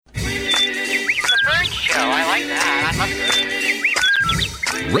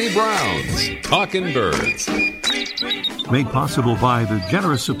Ray Brown's Talkin' Birds. Made possible by the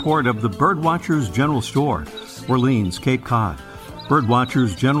generous support of the Birdwatchers General Store, Orleans, Cape Cod.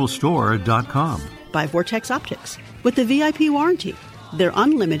 Birdwatchersgeneralstore.com. By Vortex Optics, with the VIP warranty, their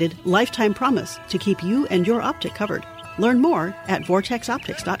unlimited lifetime promise to keep you and your optic covered. Learn more at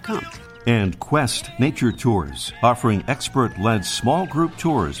vortexoptics.com. And Quest Nature Tours, offering expert-led small group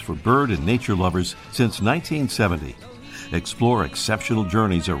tours for bird and nature lovers since 1970. Explore exceptional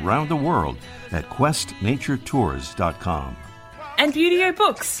journeys around the world at questnaturetours.com. And Beautyo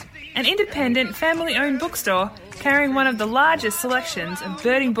Books, an independent, family-owned bookstore carrying one of the largest selections of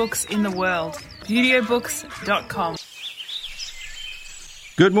birding books in the world. BeautyOBooks.com.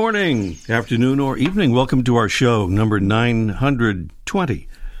 Good morning, afternoon, or evening. Welcome to our show, number 920.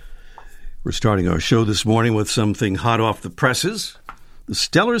 We're starting our show this morning with something hot off the presses. The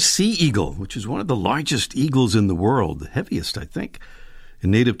Steller sea eagle, which is one of the largest eagles in the world, the heaviest, I think,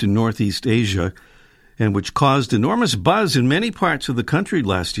 and native to Northeast Asia, and which caused enormous buzz in many parts of the country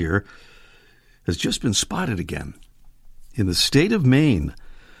last year, has just been spotted again. In the state of Maine,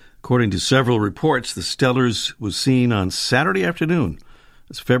 according to several reports, the Stellers was seen on Saturday afternoon,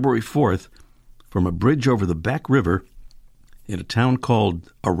 it's February 4th, from a bridge over the Back River in a town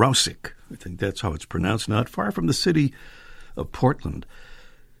called Aroostook. I think that's how it's pronounced, not far from the city of Portland.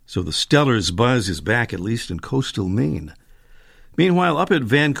 So the Steller's buzz is back, at least in coastal Maine. Meanwhile, up at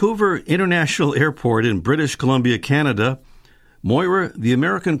Vancouver International Airport in British Columbia, Canada, Moira, the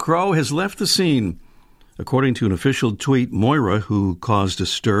American crow, has left the scene. According to an official tweet, Moira, who caused a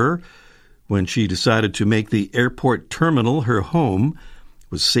stir when she decided to make the airport terminal her home,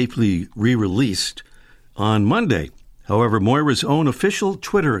 was safely re-released on Monday. However, Moira's own official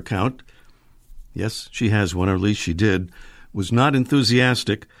Twitter account, yes, she has one, or at least she did, was not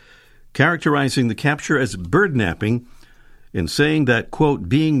enthusiastic, characterizing the capture as birdnapping and saying that, quote,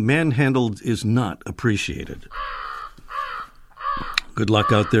 being manhandled is not appreciated. Good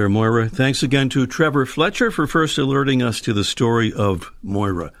luck out there, Moira. Thanks again to Trevor Fletcher for first alerting us to the story of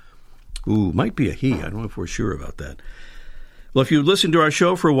Moira. Ooh, might be a he. I don't know if we're sure about that. Well, if you've listened to our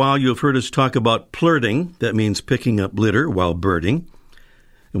show for a while, you've heard us talk about plurting. That means picking up litter while birding.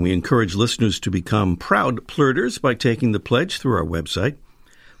 And we encourage listeners to become proud plurters by taking the pledge through our website.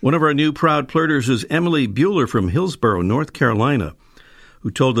 One of our new proud plurters is Emily Bueller from Hillsborough, North Carolina, who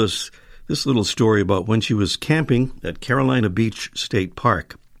told us this little story about when she was camping at Carolina Beach State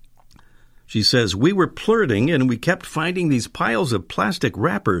Park. She says, we were plurting and we kept finding these piles of plastic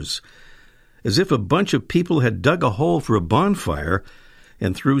wrappers, as if a bunch of people had dug a hole for a bonfire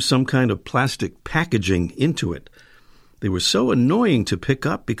and threw some kind of plastic packaging into it. They were so annoying to pick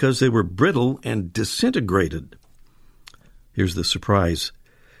up because they were brittle and disintegrated. Here's the surprise.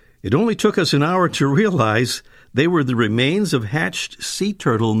 It only took us an hour to realize they were the remains of hatched sea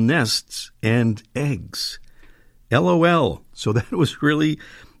turtle nests and eggs. LOL. So that was really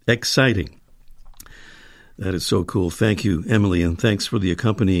exciting. That is so cool. Thank you, Emily, and thanks for the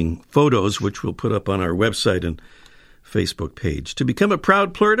accompanying photos, which we'll put up on our website and Facebook page. To become a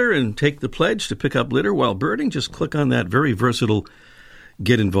proud plurter and take the pledge to pick up litter while birding, just click on that very versatile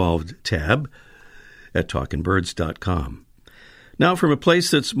Get Involved tab at talkinbirds.com. Now, from a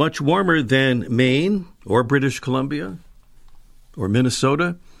place that's much warmer than Maine or British Columbia or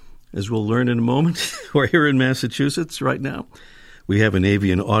Minnesota, as we'll learn in a moment, or here in Massachusetts right now, we have an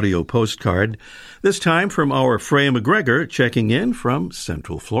avian audio postcard, this time from our Freya McGregor, checking in from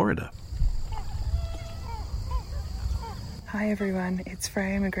Central Florida. Hi everyone, it's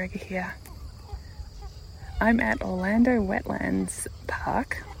Freya McGregor here. I'm at Orlando Wetlands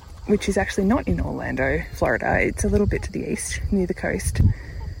Park, which is actually not in Orlando, Florida. It's a little bit to the east, near the coast.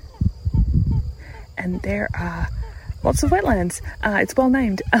 And there are lots of wetlands. It's well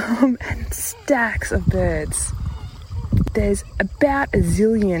named. And stacks of birds. There's about a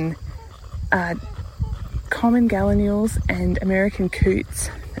zillion common gallinules and American coots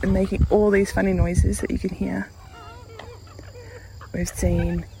and making all these funny noises that you can hear. We've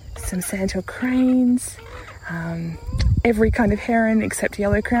seen some sandhill cranes, every kind of heron except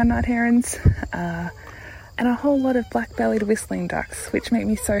yellow crown-eyed herons, and a whole lot of black-bellied whistling ducks, which make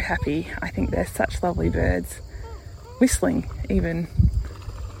me so happy. I think they're such lovely birds. Whistling, even.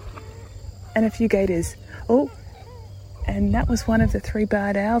 And a few gators. Oh, and that was one of the 3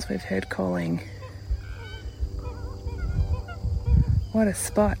 barred owls we've heard calling. What a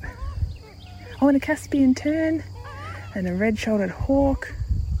spot. Oh, and a Caspian tern, and a red-shouldered hawk.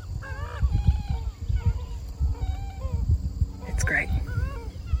 It's great.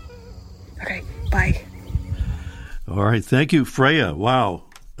 Okay, bye. All right, thank you, Freya. Wow,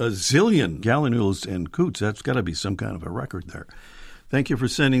 a zillion gallinules and coots. That's got to be some kind of a record there. Thank you for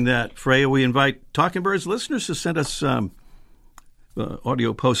sending that, Freya. We invite Talking Birds listeners to send us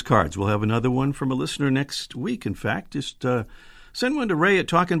audio postcards. We'll have another one from a listener next week, in fact. Just send one to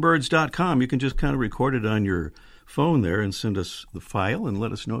ray@talkingbirds.com. You can just kind of record it on your phone there and send us the file and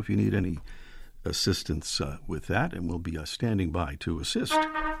let us know if you need any assistance with that, and we'll be standing by to assist.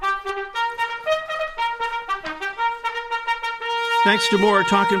 Thanks to more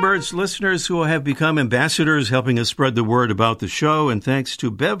Talking Birds listeners who have become ambassadors helping us spread the word about the show, and thanks to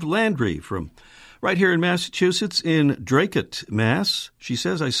Bev Landry from right here in Massachusetts in Dracut, Mass. She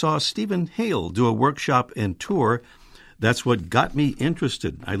says, I saw Stephen Hale do a workshop and tour. That's what got me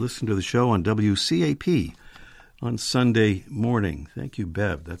interested. I listened to the show on WCAP on Sunday morning. Thank you,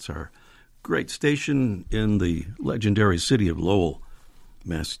 Bev. That's our great station in the legendary city of Lowell,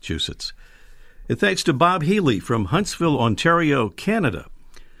 Massachusetts. And thanks to Bob Healy from Huntsville, Ontario, Canada.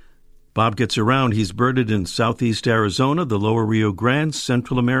 Bob gets around. He's birded in southeast Arizona, the lower Rio Grande,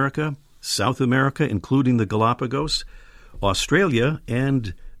 Central America, South America, including the Galapagos, Australia,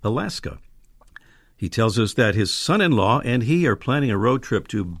 and Alaska. He tells us that his son-in-law and he are planning a road trip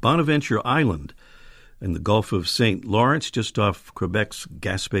to Bonaventure Island in the Gulf of St. Lawrence, just off Quebec's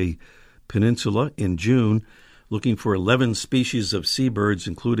Gaspé Peninsula, in June, looking for 11 species of seabirds,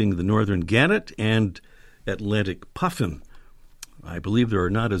 including the northern gannet and Atlantic puffin. I believe there are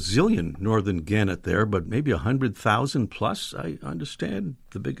not a zillion northern gannet there, but maybe 100,000 plus, I understand,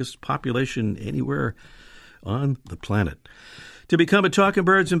 the biggest population anywhere on the planet. To become a Talking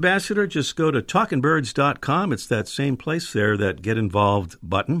Birds ambassador, just go to talkingbirds.com. It's that same place there, that Get Involved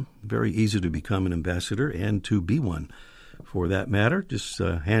button. Very easy to become an ambassador and to be one, for that matter. Just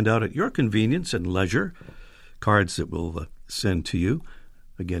hand out at your convenience and leisure cards that we'll send to you.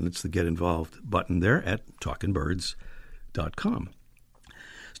 Again, it's the Get Involved button there at talkingbirds.com.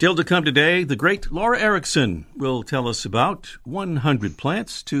 Still to come today, the great Laura Erickson will tell us about 100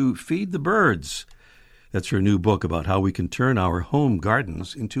 plants to feed the birds. That's her new book about how we can turn our home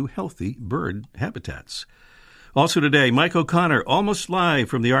gardens into healthy bird habitats. Also today, Mike O'Connor, almost live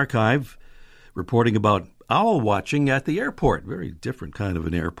from the archive, reporting about owl watching at the airport. Very different kind of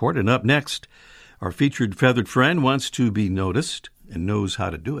an airport. And up next, our featured feathered friend wants to be noticed and knows how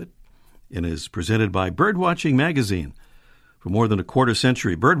to do it, and is presented by Birdwatching Magazine. For more than a quarter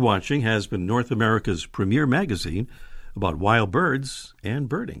century, Birdwatching has been North America's premier magazine about wild birds and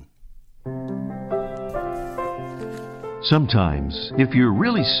birding. Sometimes, if you're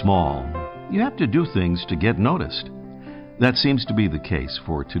really small, you have to do things to get noticed. That seems to be the case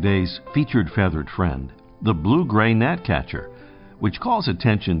for today's featured feathered friend, the blue-gray gnatcatcher, which calls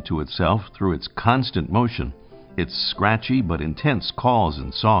attention to itself through its constant motion, its scratchy but intense calls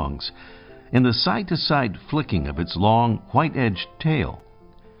and songs, and the side-to-side flicking of its long, white-edged tail.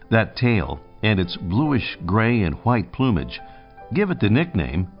 That tail and its bluish gray and white plumage give it the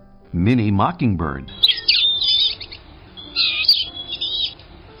nickname Mini Mockingbird.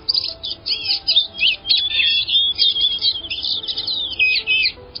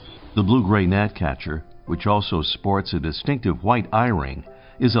 The blue-gray gnatcatcher, which also sports a distinctive white eye-ring,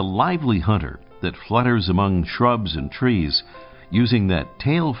 is a lively hunter that flutters among shrubs and trees, using that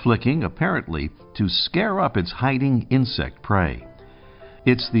tail flicking apparently to scare up its hiding insect prey.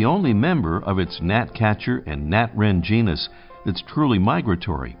 It's the only member of its gnatcatcher and gnat-wren genus that's truly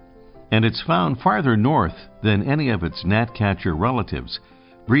migratory, and it's found farther north than any of its gnatcatcher relatives,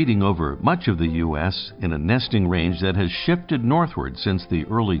 breeding over much of the U.S. in a nesting range that has shifted northward since the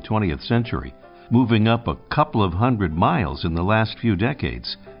early 20th century, moving up a couple of 100 miles in the last few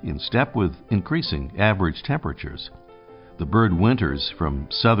decades, in step with increasing average temperatures. The bird winters from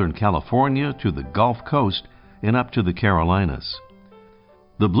southern California to the Gulf Coast and up to the Carolinas.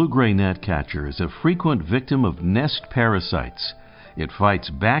 The blue-gray gnatcatcher is a frequent victim of nest parasites. It fights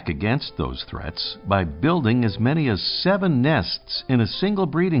back against those threats by building as many as 7 nests in a single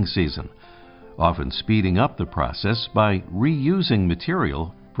breeding season, often speeding up the process by reusing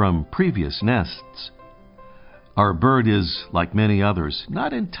material from previous nests. Our bird is, like many others,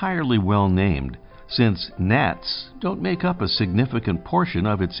 not entirely well named, since gnats don't make up a significant portion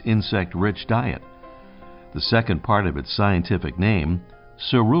of its insect-rich diet. The second part of its scientific name,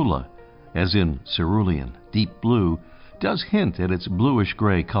 cerula, as in cerulean, deep blue, does hint at its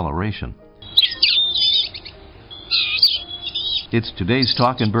bluish-gray coloration. It's today's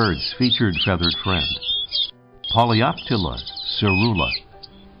Talkin' Birds featured feathered friend, Polyoptila cerula,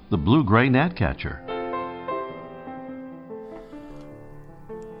 the blue-gray gnatcatcher.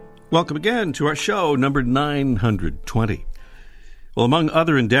 Welcome again to our show, number 920. Well, among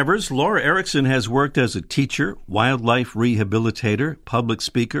other endeavors, Laura Erickson has worked as a teacher, wildlife rehabilitator, public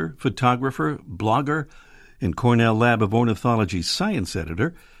speaker, photographer, blogger, and Cornell Lab of Ornithology science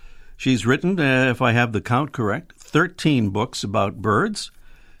editor. She's written, if I have the count correct, 13 books about birds,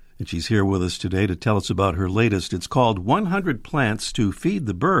 and she's here with us today to tell us about her latest. It's called 100 Plants to Feed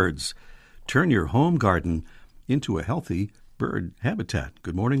the Birds. Turn your home garden into a healthy bird habitat.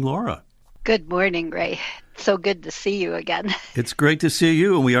 Good morning, Laura. Good morning, Ray. So good to see you again. It's great to see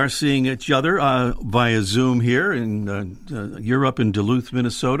you, and we are seeing each other via Zoom here. And you're up in Duluth,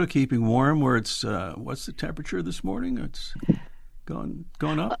 Minnesota, keeping warm. Where it's what's the temperature this morning? It's gone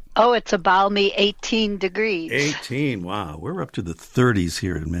up. Oh, it's a balmy 18 degrees. 18. Wow, we're up to the 30s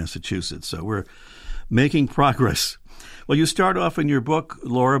here in Massachusetts, so we're making progress. Well, you start off in your book,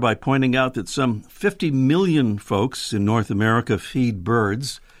 Laura, by pointing out that some 50 million folks in North America feed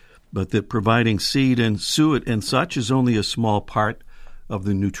birds, but that providing seed and suet and such is only a small part of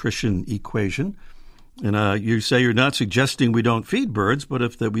the nutrition equation. And you say you're not suggesting we don't feed birds, but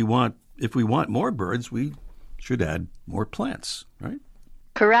if we want more birds, we should add more plants, right?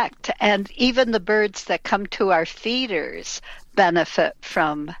 Correct. And even the birds that come to our feeders benefit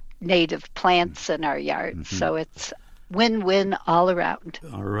from native plants in our yards. Mm-hmm. So it's win-win all around.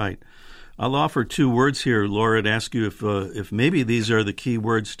 All right. I'll offer two words here, Laura, and ask you if maybe these are the key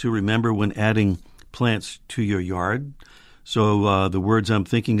words to remember when adding plants to your yard. So the words I'm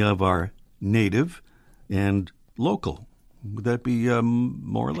thinking of are native and local. Would that be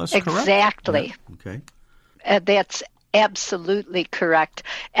more or less correct? Exactly. Yeah. Okay. That's absolutely correct.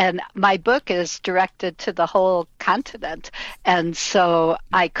 And my book is directed to the whole continent. And so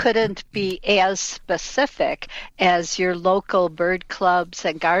I couldn't be as specific as your local bird clubs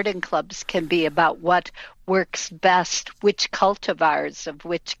and garden clubs can be about what works best, which cultivars of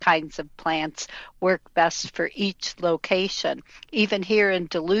which kinds of plants work best for each location. Even here in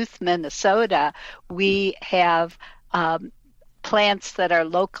Duluth, Minnesota, we have plants that are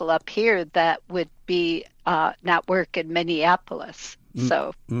local up here that would be not work in Minneapolis.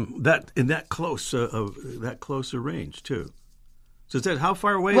 So that close a range too. So is that how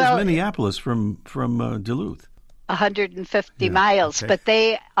far away is Minneapolis from Duluth? 150 miles. Okay. But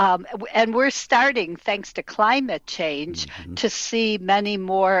they and we're starting, thanks to climate change, to see many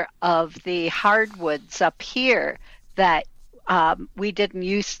more of the hardwoods up here that we didn't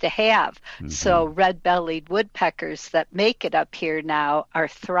used to have. Mm-hmm. So red-bellied woodpeckers that make it up here now are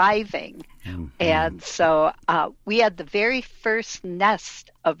thriving. Mm-hmm. And so we had the very first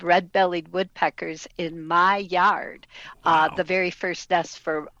nest of red-bellied woodpeckers in my yard, the very first nest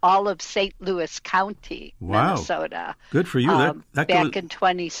for all of St. Louis County, Minnesota. Good for you. That back in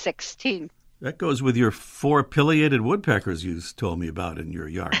 2016. That goes with your 4 pileated woodpeckers you told me about in your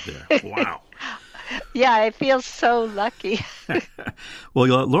yard there. Wow. Yeah, I feel so lucky.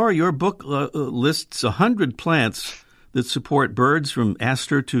 Well, Laura, your book lists 100 plants that support birds from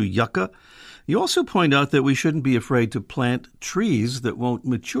aster to yucca. You also point out that we shouldn't be afraid to plant trees that won't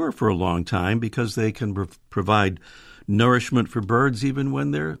mature for a long time because they can provide nourishment for birds even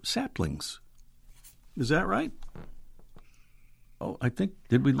when they're saplings. Is that right? Oh, I think,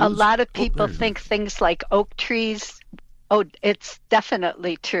 did we lose? A lot of people think things like oak trees. Oh, it's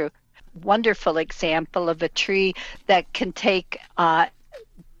definitely true. Wonderful example of a tree that can take,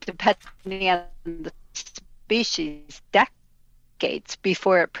 depending on the species, decades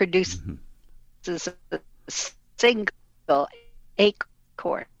before it produces a single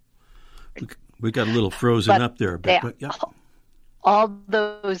acorn. We got a little frozen up there. But yeah. All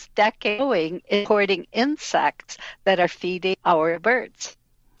those decades going is supporting insects that are feeding our birds.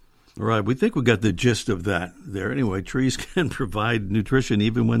 All right, we think we got the gist of that there. Anyway, trees can provide nutrition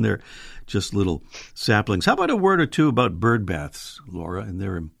even when they're just little saplings. How about a word or two about bird baths, Laura, and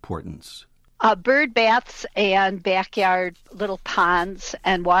their importance? Bird baths and backyard little ponds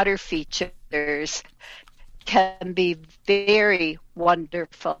and water features can be very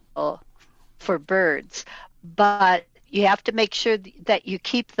wonderful for birds, but you have to make sure that you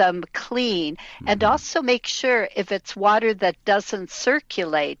keep them clean, and also make sure if it's water that doesn't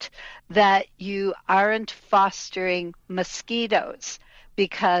circulate that you aren't fostering mosquitoes,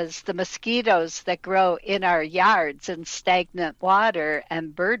 because the mosquitoes that grow in our yards in stagnant water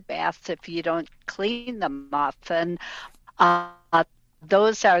and bird baths, if you don't clean them often,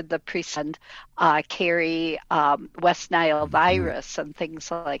 those are the present carry West Nile virus and things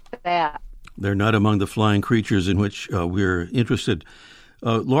like that. They're not among the flying creatures in which we're interested.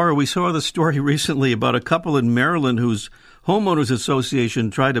 Laura, we saw the story recently about a couple in Maryland whose homeowners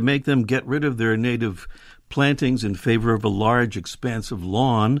association tried to make them get rid of their native plantings in favor of a large, expansive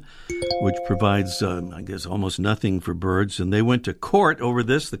lawn, which provides, I guess, almost nothing for birds. And they went to court over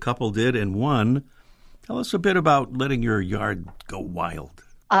this, the couple did, and won. Tell us a bit about letting your yard go wild.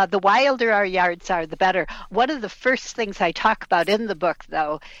 The wilder our yards are, the better. One of the first things I talk about in the book,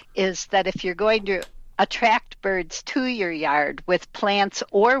 though, is that if you're going to attract birds to your yard with plants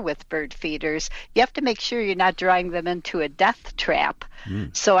or with bird feeders, you have to make sure you're not drawing them into a death trap.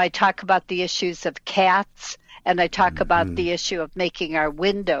 So I talk about the issues of cats, and I talk about the issue of making our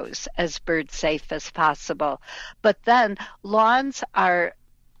windows as bird safe as possible. But then lawns are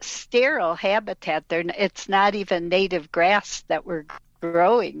sterile habitat. It's not even native grass that we're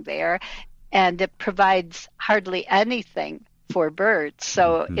growing there, and it provides hardly anything for birds.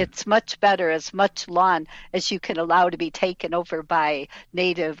 So it's much better, as much lawn as you can allow to be taken over by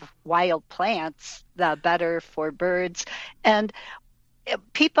native wild plants, the better for birds. And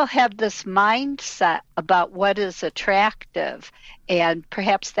people have this mindset about what is attractive, and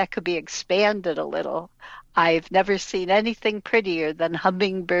perhaps that could be expanded a little. I've never seen anything prettier than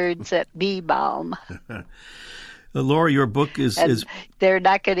hummingbirds at bee balm. Laura, your book is they're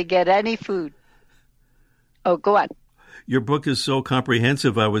not going to get any food. Oh, go on. Your book is so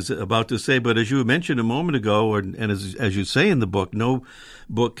comprehensive, I was about to say, but as you mentioned a moment ago, and as you say in the book, no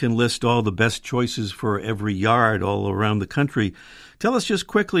book can list all the best choices for every yard all around the country. Tell us just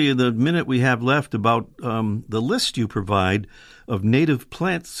quickly, in the minute we have left, about the list you provide of native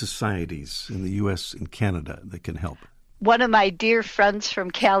plant societies in the U.S. and Canada that can help. One of my dear friends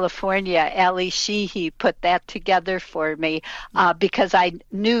from California, Ali Sheehy, put that together for me because I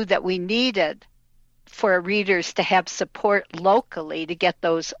knew that we needed for readers to have support locally to get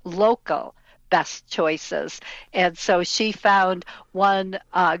those local best choices. And so she found one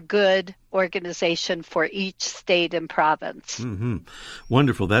good organization for each state and province.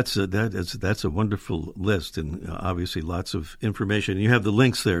 Wonderful. That's a wonderful list, and obviously lots of information. You have the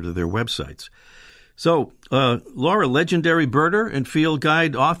links there to their websites. So, Laura, legendary birder and field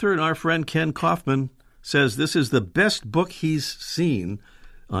guide author, and our friend Ken Kaufman says this is the best book he's seen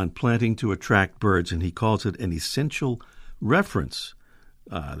on planting to attract birds, and he calls it an essential reference.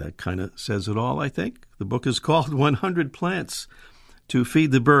 That kind of says it all, I think. The book is called 100 Plants to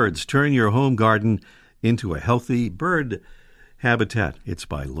Feed the Birds. Turn your home garden into a healthy bird habitat. It's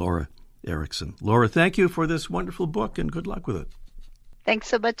by Laura Erickson. Laura, thank you for this wonderful book, and good luck with it. Thanks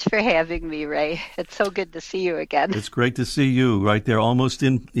so much for having me, Ray. It's so good to see you again. It's great to see you right there, almost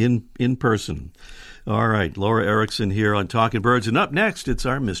in person. All right, Laura Erickson here on Talking Birds. And up next, it's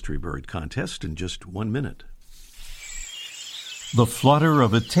our Mystery Bird Contest in just 1 minute. The flutter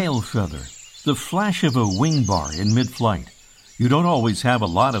of a tail feather, the flash of a wing bar in mid-flight. You don't always have a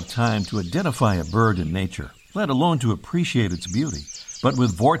lot of time to identify a bird in nature, let alone to appreciate its beauty. But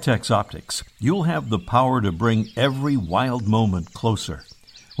with Vortex Optics, you'll have the power to bring every wild moment closer.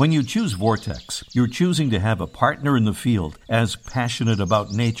 When you choose Vortex, you're choosing to have a partner in the field as passionate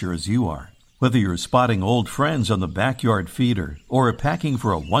about nature as you are. Whether you're spotting old friends on the backyard feeder or packing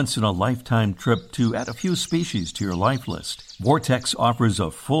for a once-in-a-lifetime trip to add a few species to your life list, Vortex offers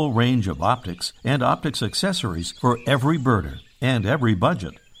a full range of optics and optics accessories for every birder and every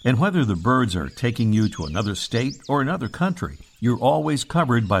budget. And whether the birds are taking you to another state or another country, you're always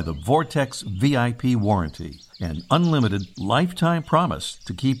covered by the Vortex VIP warranty, an unlimited lifetime promise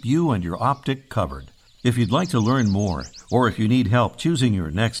to keep you and your optic covered. If you'd like to learn more, or if you need help choosing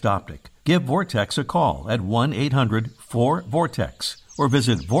your next optic, give Vortex a call at 1-800-4VORTEX or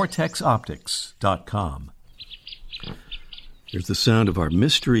visit vortexoptics.com. Here's the sound of our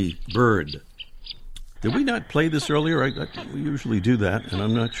mystery bird. Did we not play this earlier? We usually do that, and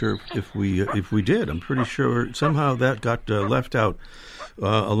I'm not sure if we did. I'm pretty sure somehow that got left out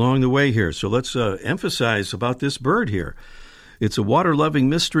along the way here. So let's emphasize about this bird here. It's a water-loving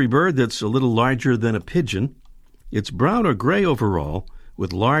mystery bird that's a little larger than a pigeon. It's brown or gray overall,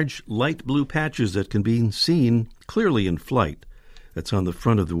 with large light blue patches that can be seen clearly in flight. That's on the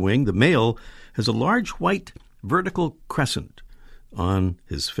front of the wing. The male has a large white vertical crescent on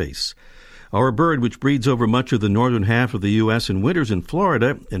his face. Our bird, which breeds over much of the northern half of the U.S. and winters in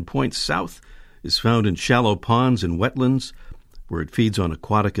Florida and points south, is found in shallow ponds and wetlands, where it feeds on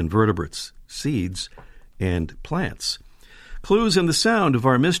aquatic invertebrates, seeds, and plants. Clues in the sound of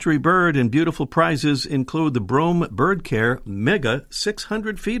our mystery bird and beautiful prizes include the Brome Bird Care Mega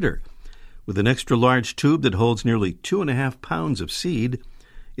 600 feeder. With an extra-large tube that holds nearly 2.5 pounds of seed,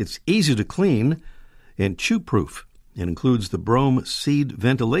 it's easy to clean and chew-proof. It includes the Brome seed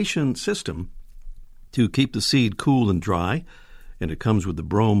ventilation system to keep the seed cool and dry, and it comes with the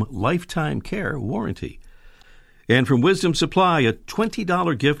Brome Lifetime Care warranty. And from Wisdom Supply, a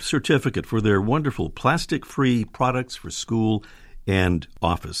 $20 gift certificate for their wonderful plastic-free products for school and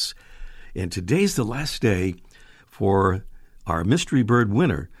office. And today's the last day for our Mystery Bird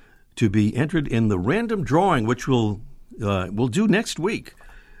winner to be entered in the random drawing, which we'll do next week.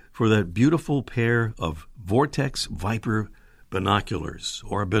 for that beautiful pair of Vortex Viper binoculars,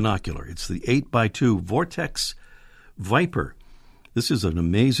 or a binocular. It's the 8x2 Vortex Viper. This is an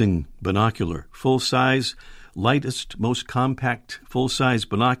amazing binocular, full-size, lightest, most compact full-size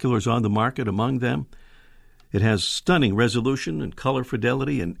binoculars on the market. Among them, it has stunning resolution and color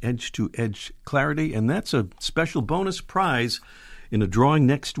fidelity and edge-to-edge clarity, and that's a special bonus prize in a drawing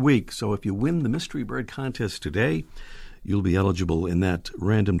next week. So if you win the Mystery Bird contest today, you'll be eligible in that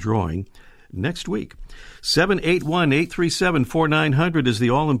random drawing next week. 781-837-4900 is the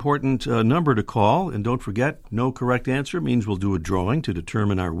all-important number to call. And don't forget, no correct answer means we'll do a drawing to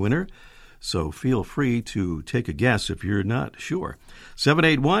determine our winner. So feel free to take a guess if you're not sure.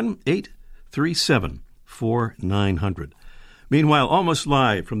 781-837-4900. Meanwhile, almost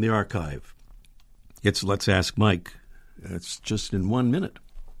live from the archive, it's Let's Ask Mike. It's just in 1 minute.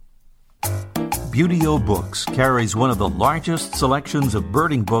 Buteo Books carries one of the largest selections of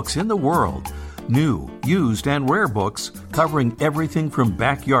birding books in the world. New, used, and rare books covering everything from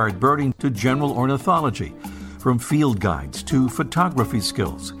backyard birding to general ornithology, from field guides to photography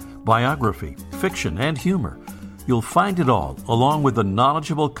skills, biography, fiction, and humor. You'll find it all, along with the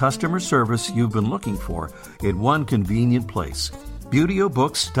knowledgeable customer service you've been looking for, in one convenient place.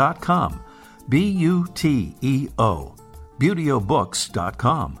 ButeoBooks.com. B-U-T-E-O.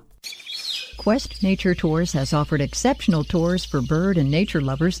 ButeoBooks.com. Quest Nature Tours has offered exceptional tours for bird and nature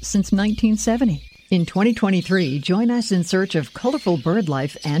lovers since 1970. In 2023, join us in search of colorful bird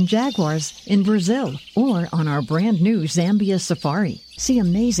life and jaguars in Brazil or on our brand new Zambia Safari. See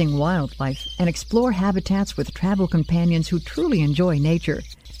amazing wildlife and explore habitats with travel companions who truly enjoy nature.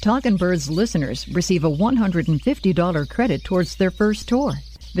 Talkin' Birds listeners receive a $150 credit towards their first tour.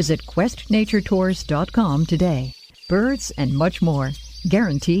 Visit questnaturetours.com today. Birds and much more.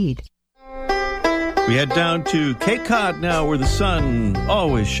 Guaranteed. We head down to Cape Cod now, where the sun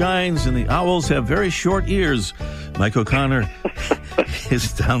always shines and the owls have very short ears. Mike O'Connor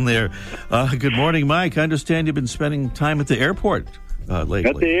is down there. Good morning, Mike. I understand you've been spending time at the airport lately.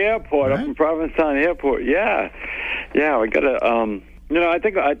 At the airport, right? Up in Provincetown Airport. Yeah. We got to, I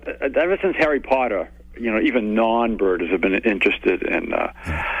think ever since Harry Potter, even non-birders have been interested in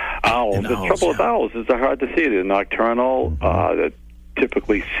owls. The trouble with owls is they're hard to see. They're nocturnal. They're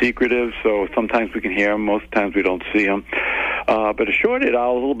typically secretive, so sometimes we can hear them. Most times we don't see them. But a short-eared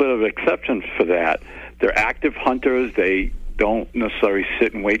owl is a little bit of an exception for that. They're active hunters. They don't necessarily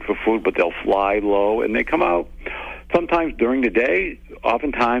sit and wait for food, but they'll fly low, and they come out sometimes during the day,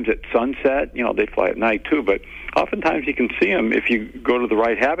 oftentimes at sunset. They fly at night too, but oftentimes you can see them if you go to the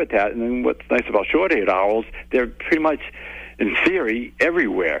right habitat. And then what's nice about short-eared owls, they're pretty much, in theory,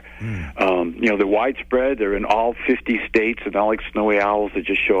 everywhere. They're widespread. They're in all 50 states. They're not like snowy owls that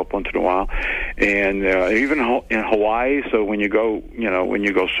just show up once in a while. And even in Hawaii, so when you go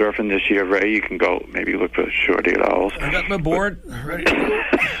surfing this year, Ray, you can go maybe look for short-eared owls. I got my board ready to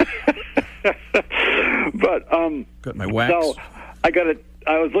go. But got my wax. So I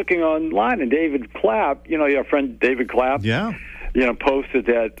was looking online, and David Clapp, your friend David Clapp, posted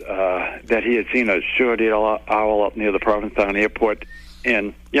that he had seen a short-eared owl up near the Provincetown Airport.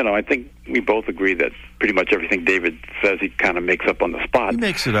 And, I think we both agree that pretty much everything David says he kind of makes up on the spot. He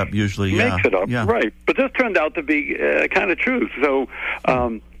makes it up usually, yeah. Makes it up, right. But this turned out to be kind of true. So,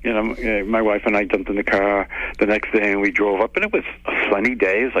 my wife and I jumped in the car the next day, and we drove up. And it was a sunny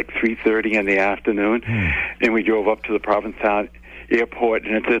day. It was like 3:30 in the afternoon. And we drove up to the Provincetown Airport,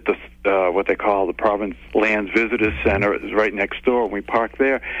 and it's at the what they call the Province Lands Visitors Center. It was right next door, and we parked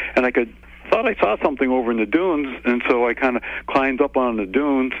there. And I thought I saw something over in the dunes, and so I kind of climbed up on the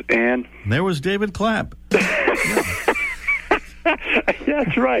dunes, and there was David Clapp.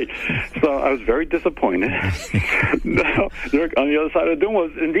 That's right. So I was very disappointed. No, on the other side of the dune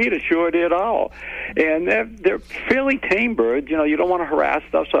was indeed a short-eared owl, and they're fairly tame birds. You don't want to harass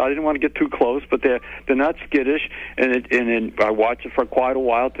stuff, so I didn't want to get too close. But they're not skittish, and I watched it for quite a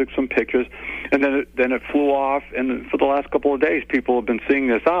while, took some pictures, and then it flew off. And for the last couple of days, people have been seeing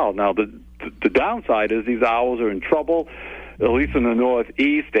this owl. Now the downside is these owls are in trouble. At least in the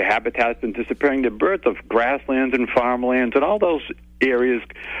Northeast, their habitat's been disappearing. The birds of grasslands and farmlands and all those areas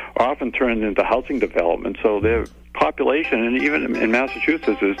are often turned into housing development. So their population, and even in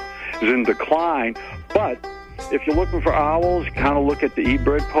Massachusetts, is in decline. But if you're looking for owls, kind of look at the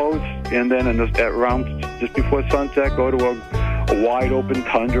eBird post, and then around just before sunset, go to a wide open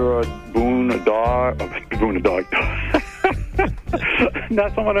tundra, a Boone, a dog.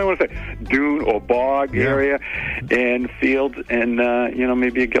 That's what I want to say. Dune or bog area and fields, and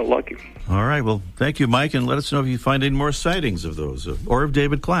maybe you get lucky. All right. Well, thank you, Mike, and let us know if you find any more sightings of those or of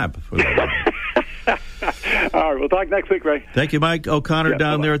David Clapp. All All right, we'll talk next week, Ray. Thank you, Mike O'Connor,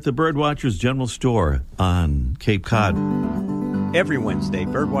 down there at the Birdwatchers General Store on Cape Cod. Every Wednesday,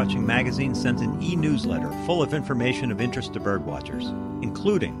 Birdwatching Magazine sends an e-newsletter full of information of interest to birdwatchers,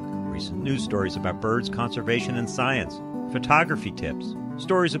 including recent news stories about birds, conservation, and science, photography tips,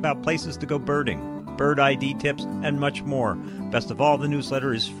 stories about places to go birding, bird ID tips, and much more. Best of all, the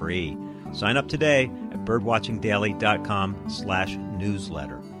newsletter is free. Sign up today at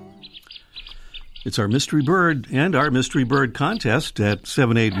birdwatchingdaily.com/newsletter. It's our Mystery Bird and our Mystery Bird contest at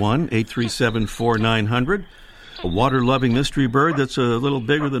 781-837-4900. A water-loving mystery bird that's a little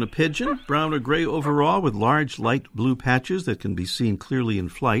bigger than a pigeon, brown or gray overall with large light blue patches that can be seen clearly in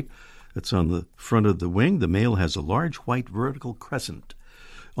flight. That's on the front of the wing. The male has a large white vertical crescent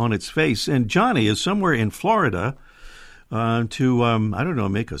on its face. And Johnny is somewhere in Florida to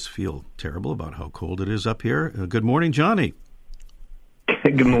make us feel terrible about how cold it is up here. Good morning, Johnny.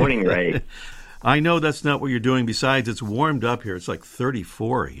 Good morning, Ray. I know that's not what you're doing. Besides, it's warmed up here. It's like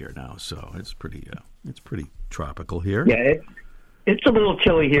 34 here now, so it's pretty tropical here. Yeah, it's a little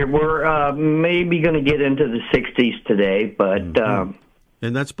chilly here. We're maybe going to get into the 60s today, but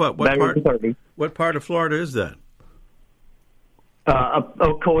and that's what part of Florida is that?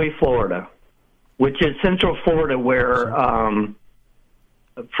 Ocoee, Florida, which is Central Florida, where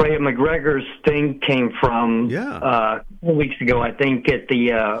Freya McGregor's thing came from. Yeah, a couple weeks ago, I think, at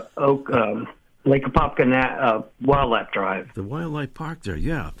the Lake Apopka Wildlife Drive. The wildlife park there,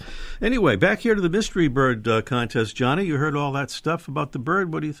 yeah. Anyway, back here to the Mystery Bird contest. Johnny, you heard all that stuff about the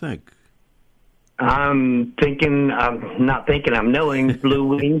bird. What do you think? I'm knowing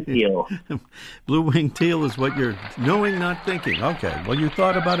blue-winged teal. Blue-winged teal is what you're knowing, not thinking. Okay, well, you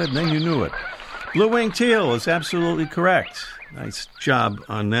thought about it and then you knew it. Blue-winged teal is absolutely correct. Nice job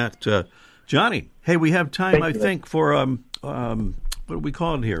on that, Johnny. Hey, we have time, I think, for what do we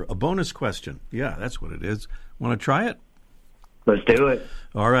call it here? A bonus question. Yeah, that's what it is. Want to try it? Let's do it.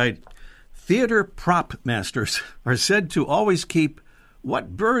 All right. Theater prop masters are said to always keep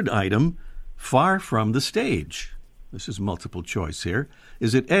what bird item far from the stage? This is multiple choice here.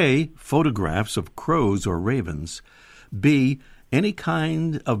 Is it A, photographs of crows or ravens, B, any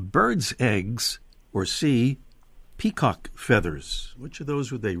kind of bird's eggs, or C, peacock feathers? Which of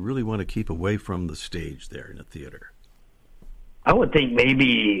those would they really want to keep away from the stage there in a theater? I would think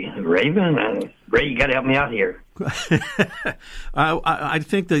maybe raven. Ray, you got to help me out here. I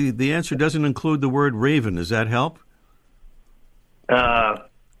think the answer doesn't include the word raven. Does that help?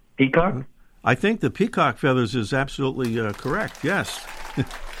 Peacock? I think the peacock feathers is absolutely correct, yes.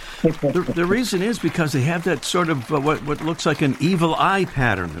 The reason is because they have that sort of what looks like an evil eye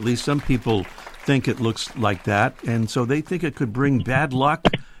pattern. At least some people think it looks like that. And so they think it could bring bad luck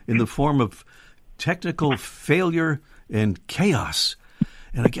in the form of technical failure and chaos.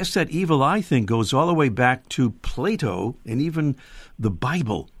 And I guess that evil eye thing goes all the way back to Plato and even the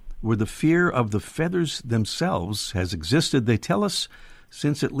Bible, where the fear of the feathers themselves has existed, they tell us,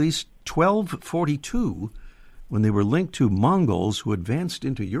 since at least 1242, when they were linked to Mongols who advanced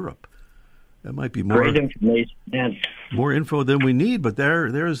into Europe. That might be more info than we need, but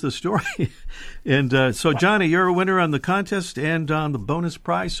there's the story. And so, Johnny, you're a winner on the contest and on the bonus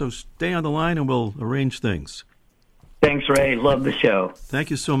prize, so stay on the line and we'll arrange things. Thanks, Ray. Love the show. Thank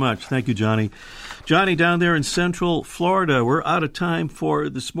you so much. Thank you, Johnny. Johnny, down there in Central Florida, we're out of time for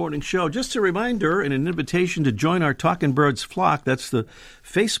this morning's show. Just a reminder and an invitation to join our Talkin' Birds flock. That's the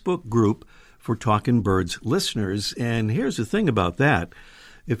Facebook group for Talkin' Birds listeners. And here's the thing about that.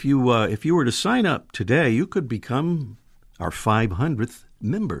 If you were to sign up today, you could become our 500th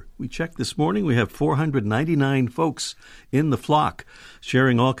member. We checked this morning. We have 499 folks in the flock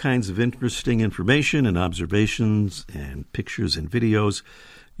sharing all kinds of interesting information and observations and pictures and videos.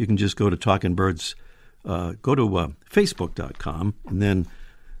 You can just go to Talkin' Birds, go to Facebook.com and then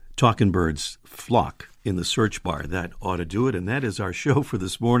Talkin' Birds flock in the search bar. That ought to do it. And that is our show for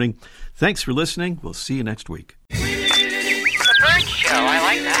this morning. Thanks for listening. We'll see you next week. The Bird Show. I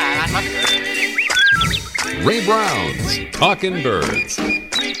like that. I love it. Ray Brown's Talkin' Birds.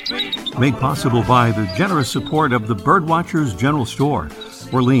 Made possible by the generous support of the Birdwatchers General Store,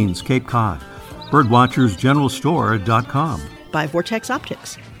 Orleans, Cape Cod. Birdwatchersgeneralstore.com. By Vortex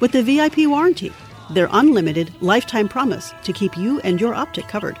Optics. With the VIP warranty, their unlimited lifetime promise to keep you and your optic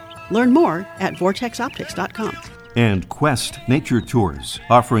covered. Learn more at vortexoptics.com. And Quest Nature Tours,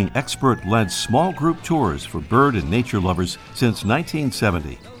 offering expert-led small group tours for bird and nature lovers since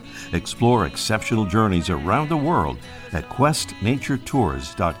 1970. Explore exceptional journeys around the world at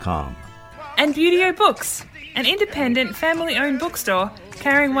questnaturetours.com. And Buteo Books, an independent family-owned bookstore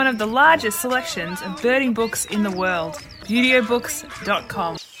carrying one of the largest selections of birding books in the world.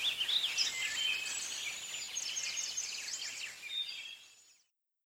 ButeoBooks.com.